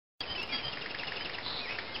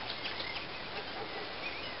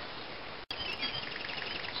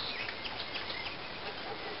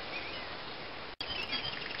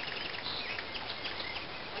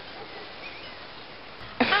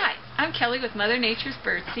Kelly with Mother Nature's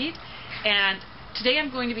Birdseed, and today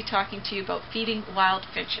I'm going to be talking to you about feeding wild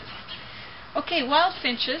finches. Okay, wild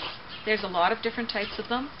finches, there's a lot of different types of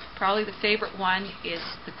them. Probably the favorite one is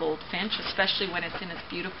the goldfinch, especially when it's in its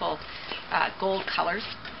beautiful gold colors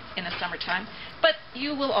in the summertime. But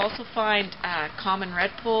you will also find common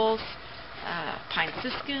redpolls, pine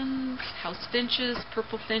siskins, house finches,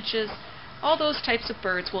 purple finches. All those types of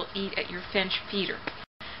birds will eat at your finch feeder.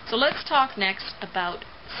 So let's talk next about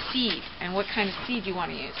seed and what kind of seed you want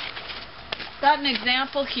to use. Got an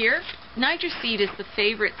example here. Niger seed is the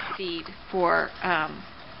favorite seed for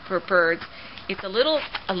birds. It's a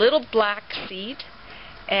little black seed,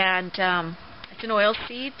 and it's an oil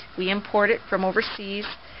seed. We import it from overseas,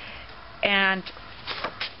 and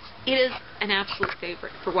it is an absolute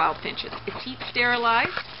favorite for wild finches. It's heat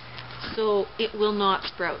sterilized, so it will not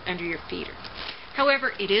sprout under your feeder.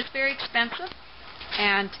 However, it is very expensive,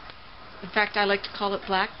 and in fact I like to call it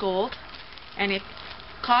black gold. And if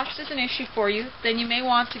cost is an issue for you, then you may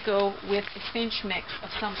want to go with a finch mix of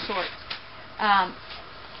some sort.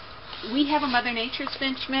 We have a Mother Nature's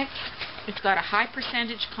finch mix. It's got a high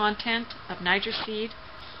percentage content of Niger seed,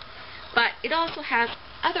 but it also has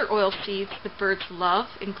other oil seeds that birds love,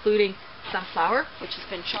 including sunflower, which has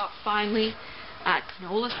been chopped finely,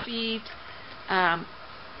 canola seed,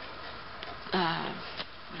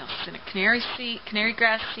 canary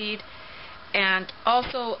grass seed, and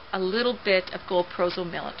also a little bit of gold proso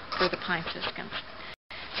millet for the pine siskins.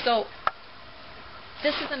 So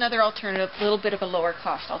this is another alternative, a little bit of a lower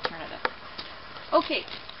cost alternative. Okay,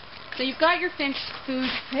 so you've got your finch food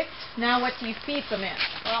picked. Now what do you feed them in?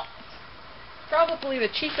 Well, probably the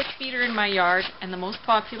cheapest feeder in my yard and the most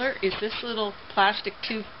popular is this little plastic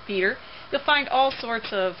tube feeder. You'll find all sorts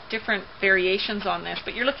of different variations on this,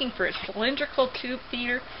 but you're looking for a cylindrical tube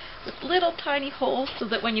feeder with little tiny holes so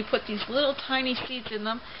that when you put these little tiny seeds in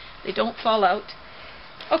them, they don't fall out.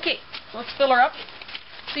 Okay, let's fill her up.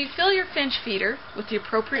 So you fill your finch feeder with the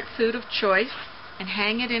appropriate food of choice and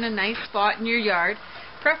hang it in a nice spot in your yard.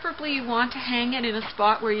 Preferably you want to hang it in a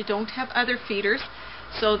spot where you don't have other feeders,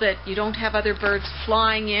 so that you don't have other birds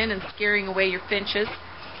flying in and scaring away your finches.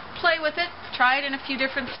 Play with it, try it in a few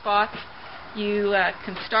different spots. You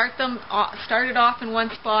can start it off in one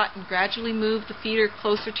spot and gradually move the feeder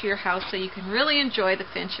closer to your house so you can really enjoy the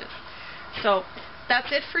finches. So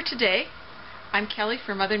that's it for today. I'm Kelly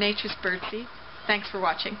for Mother Nature's Birdseed. Thanks for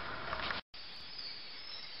watching.